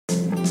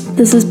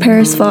This is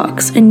Paris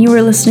Fox, and you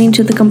are listening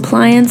to the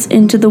Compliance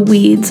Into the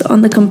Weeds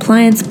on the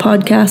Compliance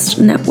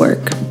Podcast Network.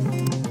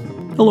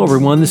 Hello,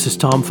 everyone. This is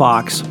Tom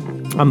Fox.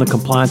 I'm the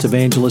Compliance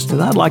Evangelist,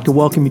 and I'd like to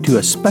welcome you to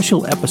a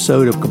special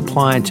episode of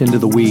Compliance Into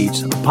the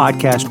Weeds, a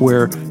podcast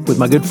where, with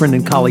my good friend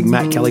and colleague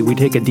Matt Kelly, we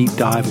take a deep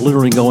dive,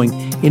 literally going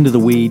into the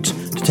weeds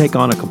to take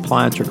on a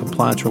compliance or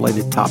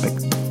compliance-related topic.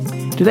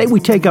 Today,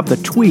 we take up the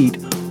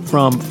tweet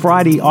from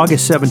Friday,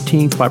 August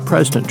 17th by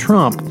President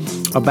Trump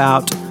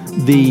about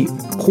the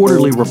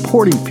quarterly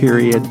reporting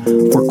period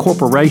for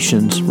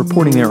corporations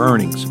reporting their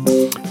earnings.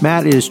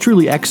 Matt is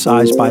truly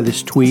excised by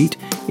this tweet.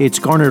 It's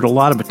garnered a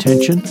lot of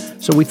attention,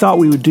 so we thought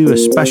we would do a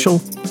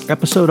special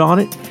episode on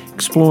it,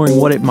 exploring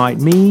what it might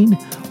mean,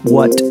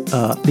 what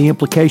the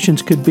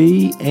implications could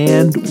be,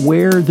 and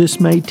where this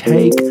may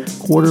take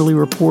quarterly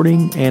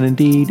reporting and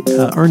indeed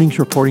earnings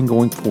reporting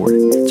going forward.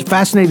 It's a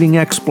fascinating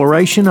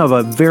exploration of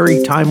a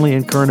very timely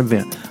and current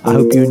event. I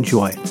hope you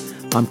enjoy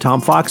it. I'm Tom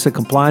Fox, the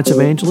Compliance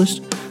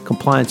Evangelist.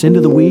 Compliance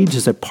Into the Weeds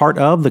is a part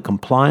of the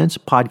Compliance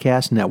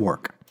Podcast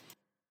Network.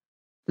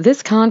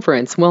 This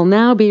conference will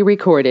now be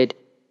recorded.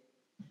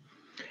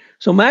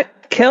 So,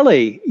 Matt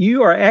Kelly,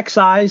 you are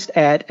excised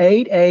at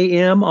 8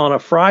 a.m. on a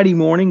Friday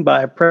morning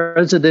by a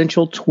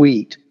presidential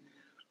tweet.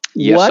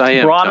 Yes, what I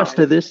am. Brought us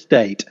to this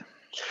date?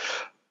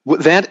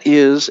 Well, that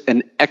is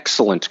an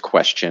excellent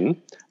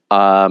question,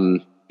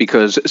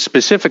 because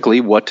specifically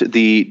what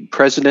the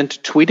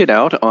president tweeted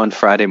out on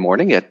Friday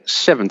morning at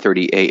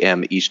 7:30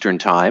 a.m. Eastern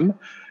Time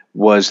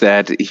was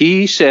that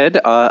he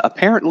said,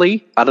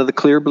 apparently out of the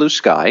clear blue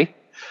sky,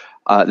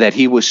 that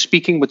he was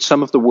speaking with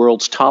some of the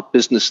world's top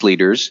business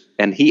leaders,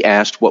 and he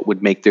asked what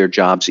would make their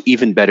jobs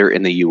even better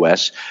in the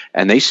U.S.,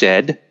 and they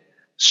said,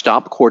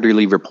 stop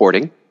quarterly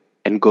reporting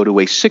and go to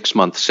a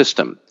 6-month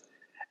system.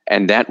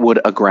 And that would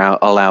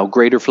allow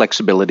greater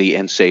flexibility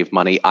and save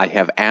money. I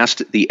have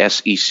asked the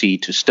SEC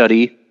to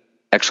study, !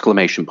 And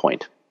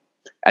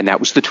that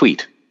was the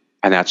tweet.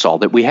 And that's all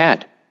that we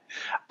had.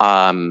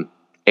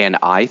 And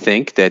I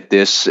think that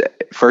this,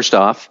 first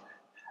off,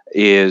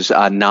 is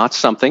not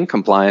something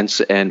compliance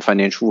and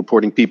financial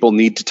reporting people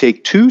need to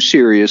take too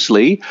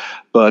seriously,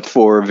 but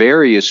for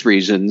various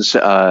reasons,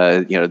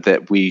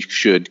 that we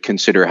should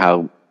consider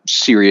how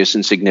serious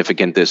and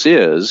significant this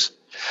is.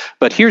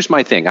 But here's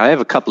my thing. I have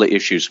a couple of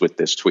issues with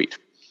this tweet.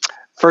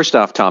 First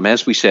off, Tom,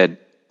 as we said,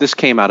 this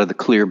came out of the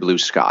clear blue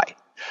sky.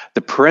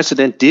 The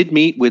president did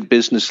meet with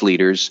business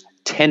leaders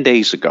 10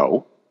 days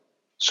ago.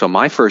 So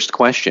my first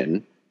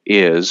question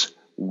is,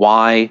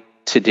 why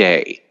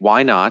today?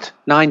 Why not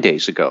 9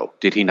 days ago?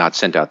 Did he not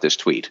send out this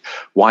tweet?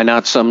 Why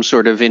not some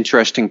sort of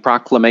interesting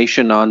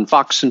proclamation on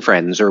Fox and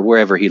Friends or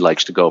wherever he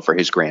likes to go for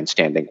his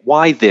grandstanding?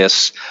 Why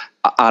this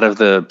out of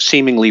the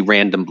seemingly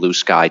random blue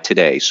sky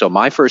today? So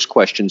my first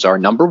questions are,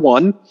 number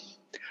one,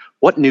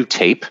 what new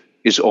tape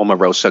is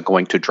Omarosa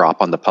going to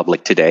drop on the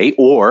public today?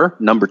 Or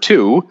number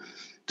two,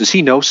 does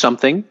he know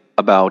something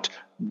about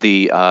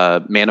the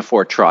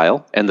Manafort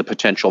trial and the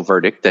potential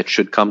verdict that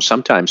should come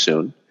sometime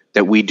soon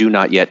that we do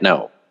not yet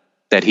know,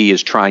 that he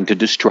is trying to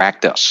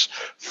distract us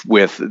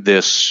with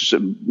this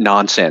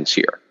nonsense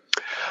here?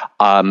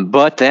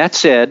 But that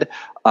said,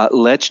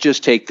 let's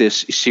just take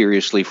this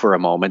seriously for a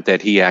moment,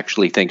 that he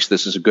actually thinks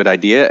this is a good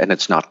idea and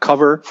it's not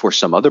cover for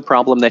some other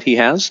problem that he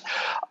has.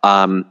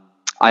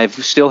 I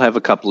still have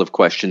a couple of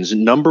questions.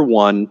 Number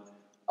one,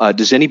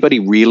 does anybody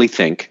really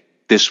think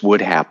this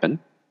would happen?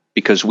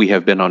 Because we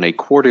have been on a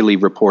quarterly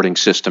reporting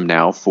system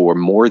now for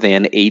more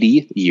than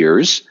 80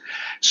 years.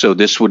 So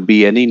this would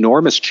be an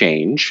enormous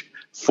change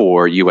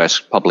for U.S.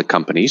 public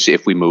companies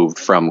if we moved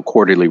from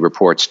quarterly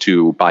reports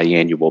to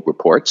biannual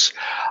reports.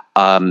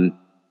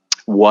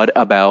 What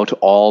about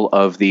all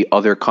of the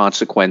other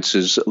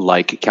consequences,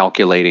 like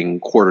calculating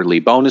quarterly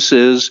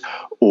bonuses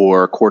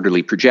or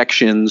quarterly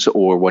projections,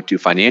 or what do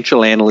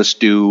financial analysts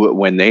do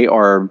when they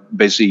are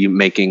busy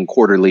making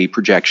quarterly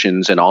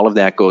projections, and all of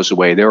that goes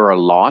away? There are a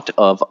lot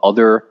of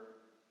other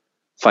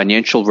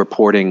financial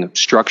reporting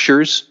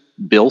structures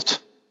built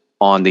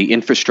on the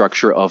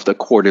infrastructure of the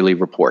quarterly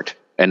report.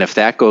 And if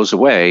that goes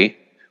away,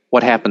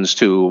 what happens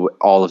to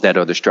all of that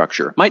other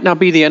structure? Might not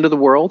be the end of the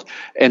world.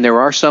 And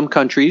there are some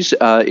countries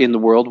in the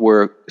world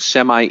where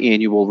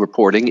semi-annual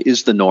reporting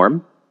is the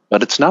norm,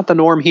 but it's not the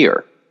norm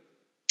here.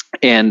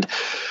 And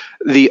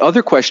the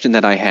other question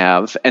that I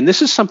have, and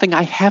this is something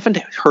I haven't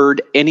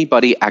heard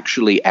anybody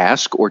actually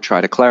ask or try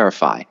to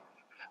clarify.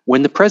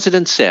 When the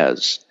president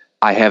says,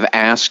 I have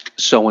asked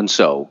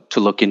so-and-so to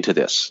look into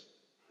this,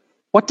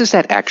 what does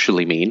that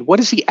actually mean? What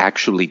has he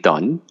actually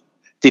done?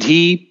 Did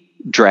he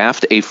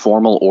draft a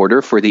formal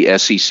order for the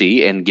SEC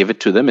and give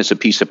it to them as a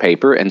piece of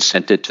paper and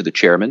sent it to the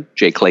chairman,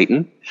 Jay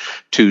Clayton,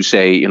 to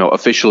say,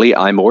 officially,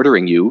 I'm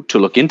ordering you to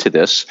look into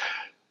this?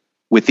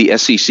 With the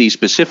SEC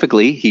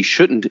specifically, he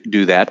shouldn't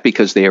do that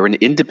because they are an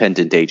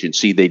independent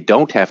agency. They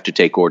don't have to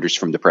take orders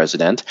from the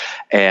president.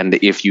 And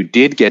if you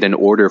did get an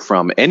order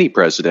from any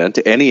president,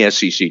 any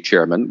SEC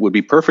chairman would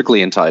be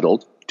perfectly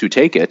entitled to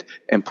take it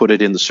and put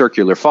it in the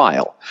circular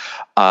file.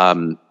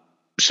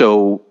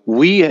 So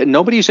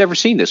nobody's ever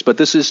seen this, but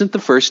this isn't the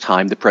first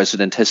time the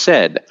president has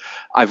said,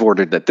 I've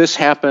ordered that this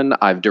happen.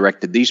 I've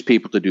directed these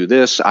people to do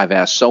this. I've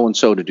asked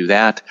so-and-so to do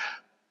that.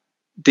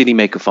 Did he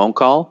make a phone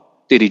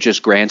call? Did he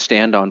just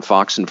grandstand on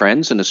Fox and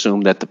Friends and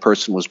assume that the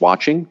person was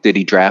watching? Did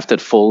he draft a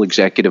full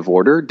executive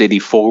order? Did he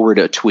forward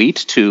a tweet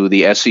to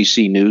the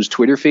SEC News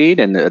Twitter feed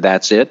and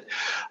that's it?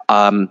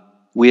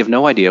 We have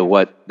no idea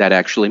what that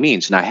actually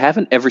means. And I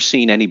haven't ever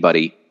seen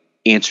anybody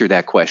answer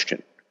that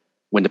question.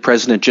 When the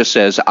president just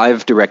says,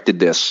 I've directed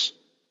this,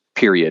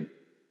 period.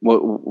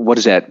 What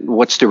is that?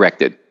 What's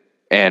directed?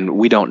 And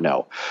we don't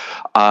know.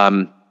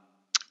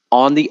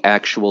 On the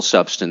actual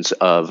substance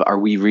of, are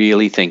we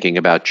really thinking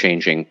about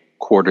changing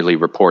quarterly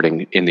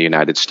reporting in the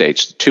United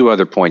States? Two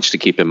other points to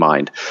keep in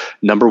mind.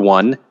 Number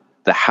one,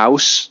 the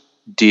House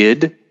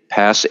did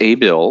pass a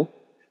bill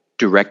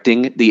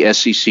directing the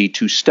SEC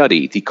to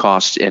study the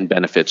costs and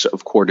benefits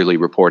of quarterly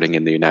reporting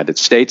in the United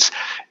States.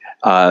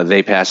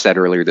 They passed that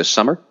earlier this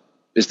summer.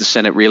 Is the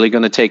Senate really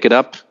going to take it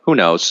up? Who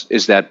knows?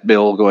 Is that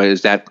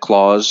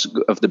clause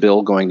of the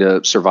bill going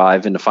to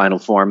survive in the final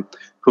form?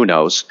 Who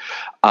knows?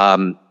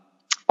 On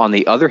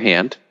the other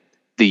hand,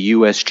 the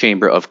U.S.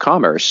 Chamber of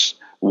Commerce,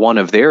 one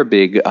of their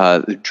big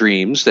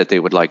dreams that they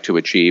would like to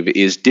achieve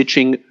is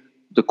ditching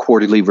the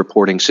quarterly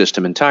reporting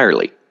system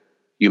entirely.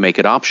 You make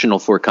it optional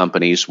for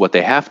companies. What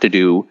they have to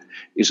do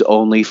is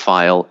only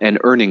file an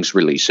earnings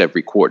release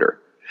every quarter.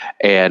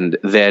 And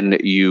then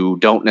you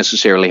don't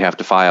necessarily have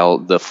to file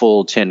the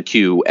full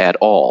 10Q at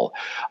all.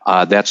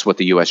 That's what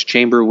the U.S.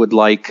 Chamber would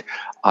like.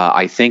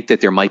 I think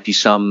that there might be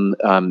some,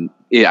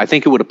 I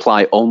think it would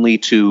apply only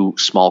to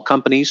small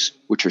companies,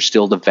 which are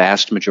still the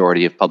vast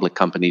majority of public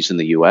companies in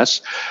the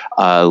U.S.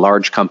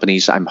 Large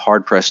companies, I'm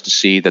hard-pressed to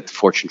see that the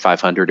Fortune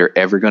 500 are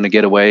ever going to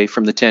get away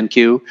from the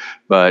 10Q,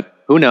 but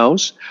who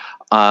knows?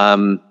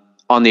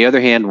 On the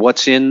other hand,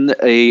 what's in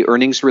a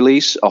earnings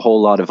release? A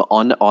whole lot of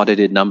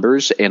unaudited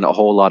numbers and a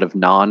whole lot of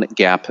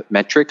non-GAAP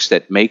metrics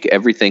that make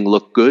everything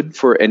look good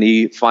for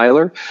any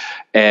filer.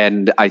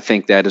 And I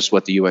think that is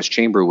what the U.S.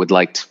 Chamber would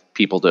like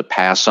people to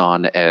pass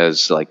on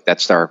as like,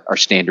 that's our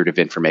standard of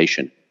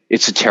information.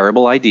 It's a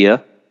terrible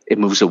idea. It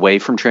moves away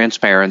from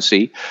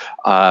transparency.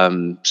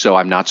 So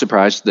I'm not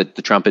surprised that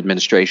the Trump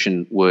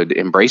administration would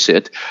embrace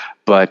it.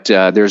 But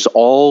there's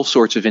all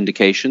sorts of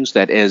indications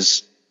that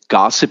as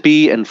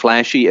gossipy and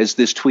flashy as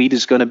this tweet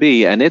is going to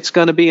be, and it's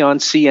going to be on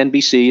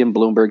CNBC and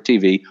Bloomberg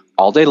TV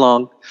all day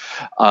long.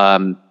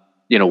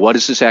 What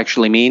does this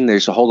actually mean?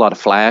 There's a whole lot of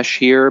flash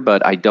here,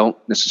 but I don't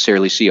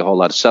necessarily see a whole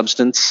lot of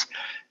substance.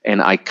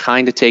 And I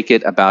kind of take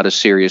it about as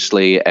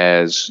seriously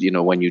as,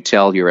 when you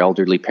tell your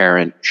elderly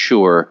parent,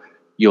 sure,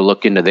 you'll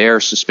look into their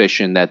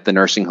suspicion that the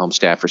nursing home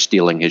staff are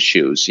stealing his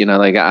shoes.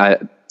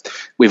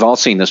 We've all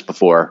seen this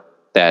before,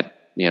 that,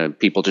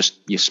 people just,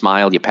 you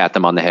smile, you pat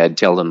them on the head,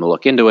 tell them to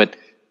look into it,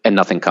 and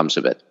nothing comes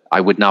of it.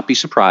 I would not be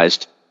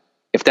surprised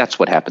if that's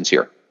what happens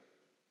here.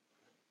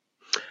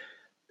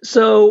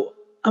 So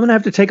I'm going to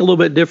have to take a little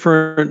bit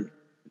different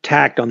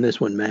tact on this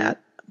one, Matt,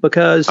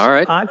 because all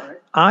right.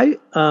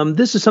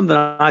 This is something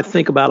I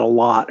think about a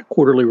lot,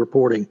 quarterly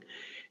reporting.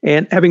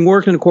 And having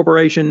worked in a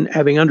corporation,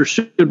 having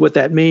understood what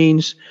that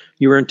means,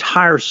 your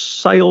entire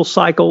sales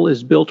cycle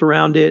is built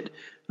around it,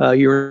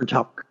 your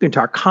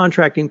entire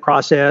contracting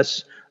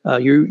process.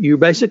 You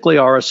basically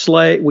are a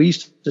slave. We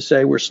used to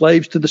say we're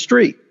slaves to the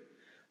street.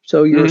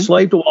 So you're a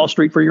slave to Wall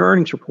Street for your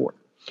earnings report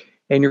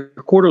and your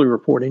quarterly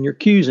report and your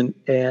Qs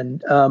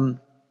and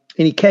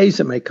any Ks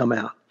that may come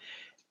out.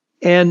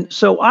 And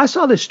so I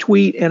saw this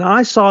tweet and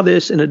I saw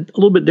this in a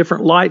little bit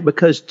different light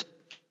because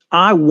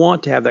I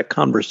want to have that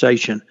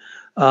conversation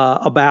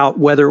about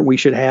whether we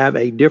should have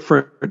a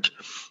different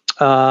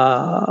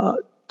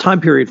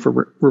time period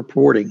for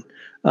reporting.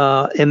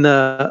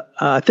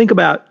 Think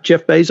about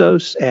Jeff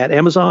Bezos at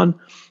Amazon,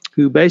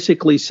 who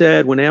basically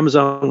said when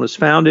Amazon was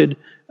founded,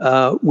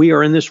 we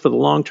are in this for the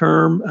long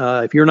term.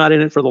 If you're not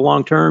in it for the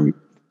long term,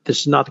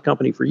 this is not the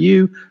company for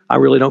you. I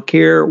really don't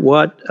care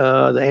what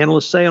the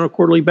analysts say on a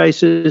quarterly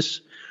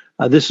basis.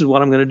 This is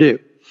what I'm going to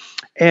do.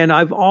 And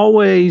I've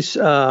always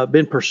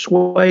been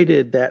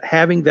persuaded that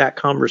having that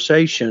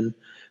conversation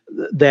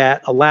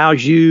that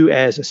allows you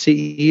as a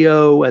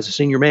CEO, as a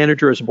senior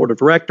manager, as a board of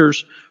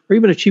directors, or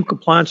even a chief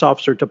compliance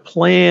officer to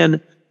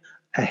plan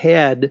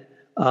ahead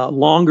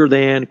longer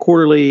than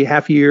quarterly,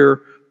 half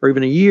year, or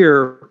even a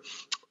year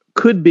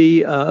could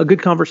be a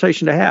good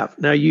conversation to have.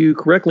 Now, you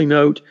correctly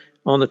note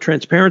on the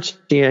transparency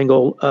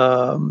angle,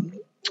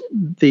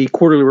 the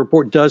quarterly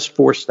report does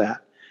force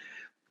that.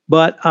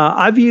 But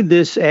I view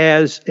this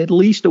as at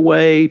least a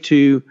way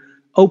to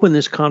open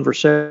this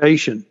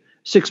conversation.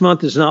 6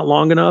 months is not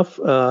long enough,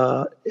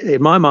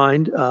 in my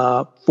mind,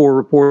 for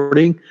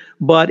reporting.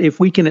 But if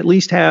we can at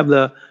least have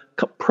the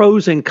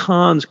pros and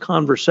cons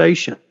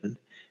conversation,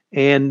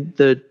 and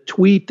the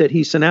tweet that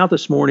he sent out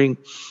this morning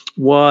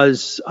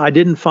was, I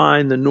didn't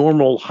find the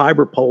normal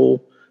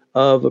hyperpole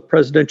of a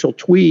presidential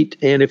tweet.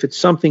 And if it's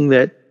something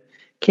that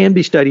can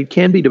be studied,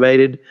 can be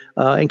debated,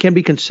 and can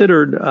be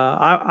considered,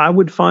 I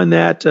would find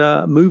that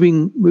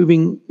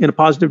moving in a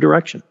positive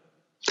direction.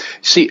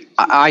 See,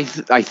 I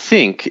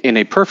think in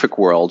a perfect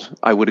world,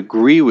 I would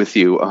agree with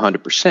you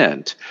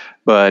 100%.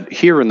 But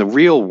here in the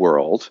real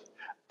world,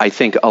 I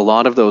think a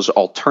lot of those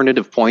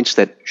alternative points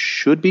that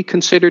should be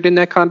considered in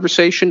that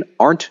conversation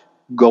aren't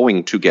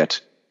going to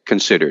get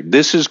considered.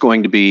 This is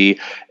going to be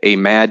a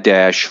mad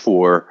dash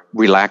for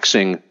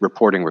relaxing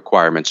reporting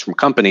requirements from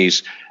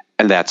companies,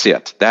 and that's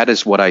it. That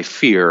is what I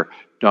fear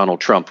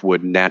Donald Trump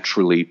would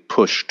naturally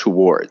push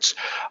towards.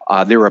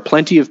 There are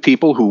plenty of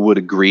people who would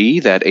agree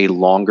that a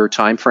longer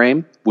time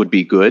frame would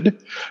be good,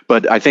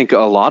 but I think a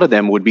lot of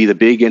them would be the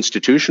big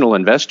institutional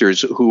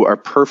investors who are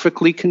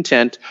perfectly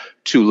content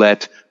to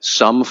let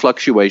some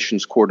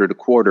fluctuations quarter to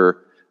quarter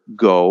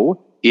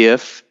go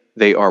if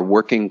they are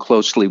working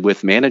closely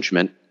with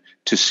management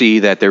to see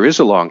that there is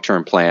a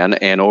long-term plan,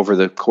 and over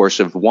the course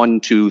of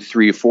 1, 2,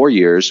 3, 4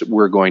 years,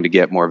 we're going to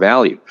get more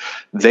value.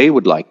 They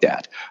would like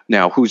that.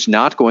 Now, who's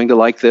not going to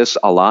like this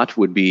a lot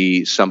would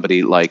be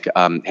somebody like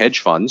hedge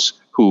funds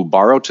who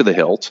borrow to the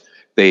hilt.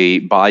 They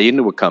buy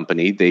into a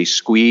company, they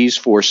squeeze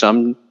for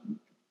some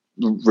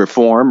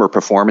reform or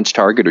performance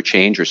target or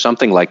change or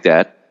something like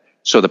that.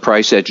 So the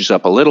price edges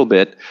up a little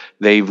bit.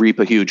 They reap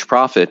a huge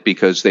profit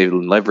because they've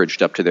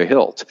leveraged up to their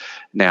hilt.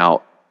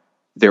 Now,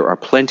 there are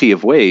plenty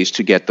of ways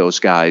to get those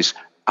guys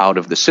out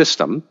of the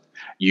system.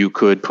 You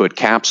could put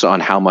caps on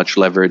how much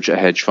leverage a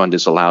hedge fund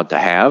is allowed to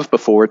have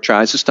before it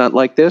tries a stunt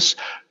like this.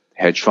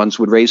 Hedge funds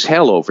would raise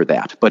hell over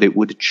that, but it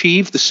would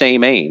achieve the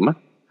same aim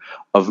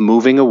of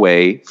moving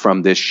away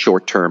from this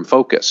short-term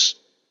focus.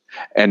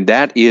 And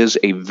that is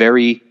a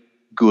very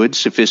good,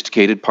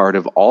 sophisticated part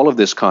of all of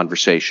this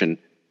conversation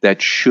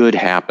that should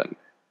happen.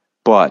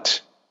 But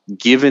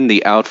given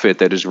the outfit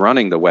that is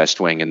running the West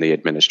Wing in the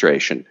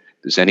administration,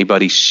 does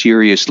anybody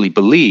seriously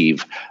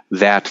believe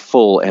that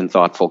full and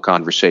thoughtful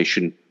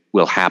conversation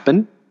will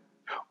happen?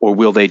 Or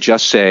will they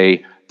just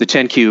say the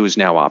 10Q is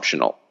now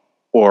optional?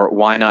 Or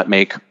why not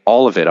make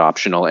all of it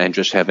optional and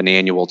just have an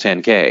annual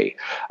 10K?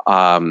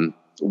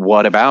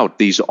 What about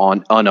these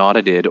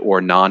unaudited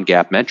or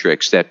non-GAAP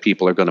metrics that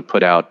people are going to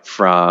put out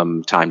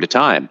from time to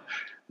time?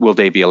 Will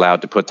they be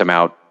allowed to put them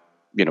out,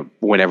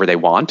 whenever they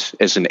want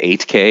as an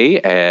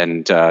 8K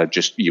and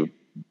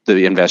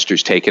the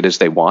investors take it as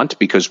they want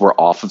because we're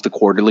off of the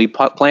quarterly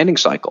planning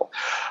cycle?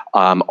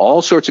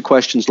 All sorts of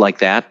questions like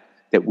that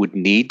would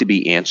need to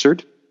be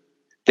answered,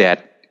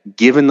 that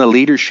given the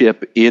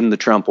leadership in the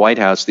Trump White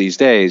House these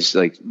days,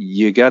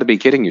 you got to be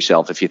kidding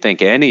yourself if you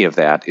think any of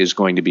that is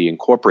going to be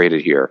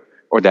incorporated here,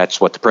 or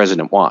that's what the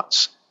president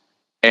wants.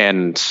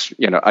 And,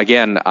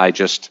 again, I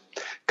just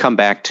come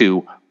back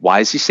to,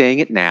 why is he saying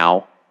it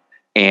now?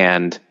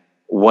 And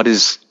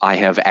I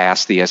have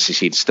asked the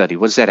SEC to study,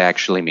 what does that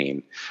actually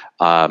mean?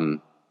 I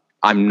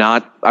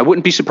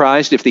wouldn't be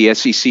surprised if the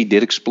SEC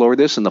did explore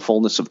this in the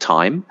fullness of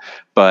time,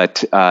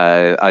 but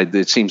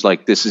it seems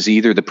like this is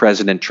either the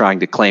president trying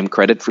to claim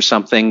credit for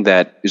something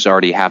that is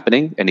already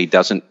happening and he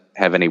doesn't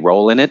have any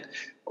role in it,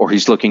 or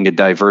he's looking to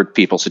divert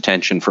people's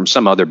attention from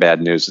some other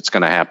bad news that's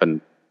going to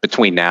happen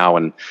between now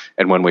and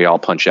when we all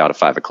punch out at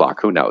 5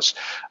 o'clock. Who knows?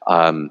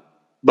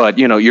 But,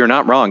 you're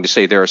not wrong to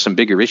say there are some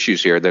bigger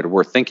issues here that are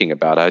worth thinking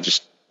about. I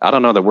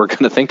don't know that we're going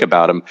to think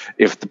about them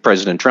if the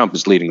President Trump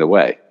is leading the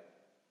way.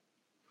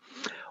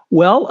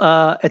 Well,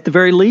 at the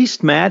very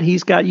least, Matt,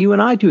 he's got you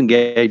and I to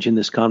engage in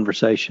this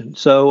conversation.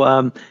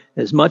 So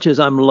as much as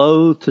I'm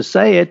loath to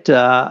say it,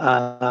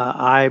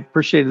 I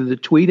appreciated the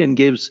tweet and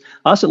gives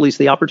us at least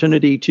the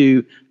opportunity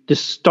to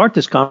start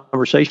this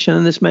conversation.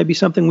 And this may be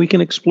something we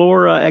can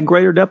explore at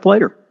greater depth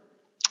later.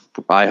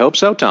 I hope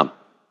so, Tom.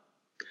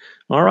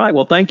 All right.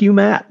 Well, thank you,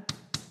 Matt.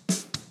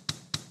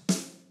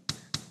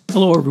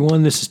 Hello,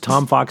 everyone. This is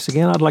Tom Fox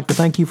again. I'd like to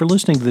thank you for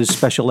listening to this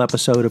special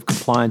episode of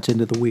Compliance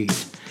Into the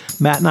Weeds.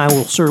 Matt and I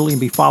will certainly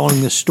be following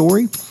this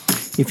story.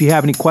 If you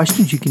have any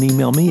questions, you can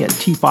email me at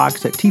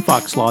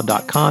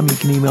tfox@tfoxlaw.com. You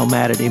can email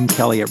Matt at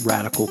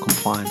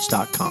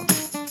mkelly@radicalcompliance.com.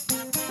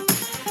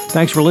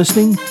 Thanks for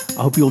listening.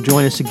 I hope you'll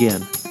join us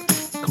again.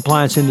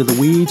 Compliance Into the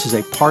Weeds is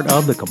a part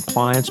of the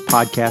Compliance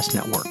Podcast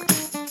Network.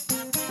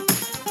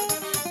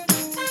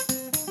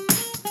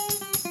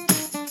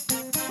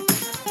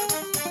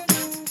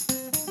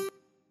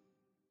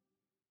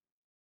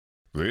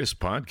 This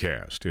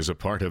podcast is a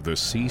part of the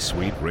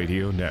C-Suite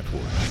Radio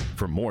Network.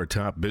 For more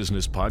top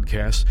business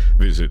podcasts,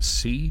 visit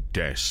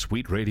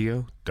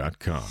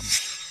c-suiteradio.com.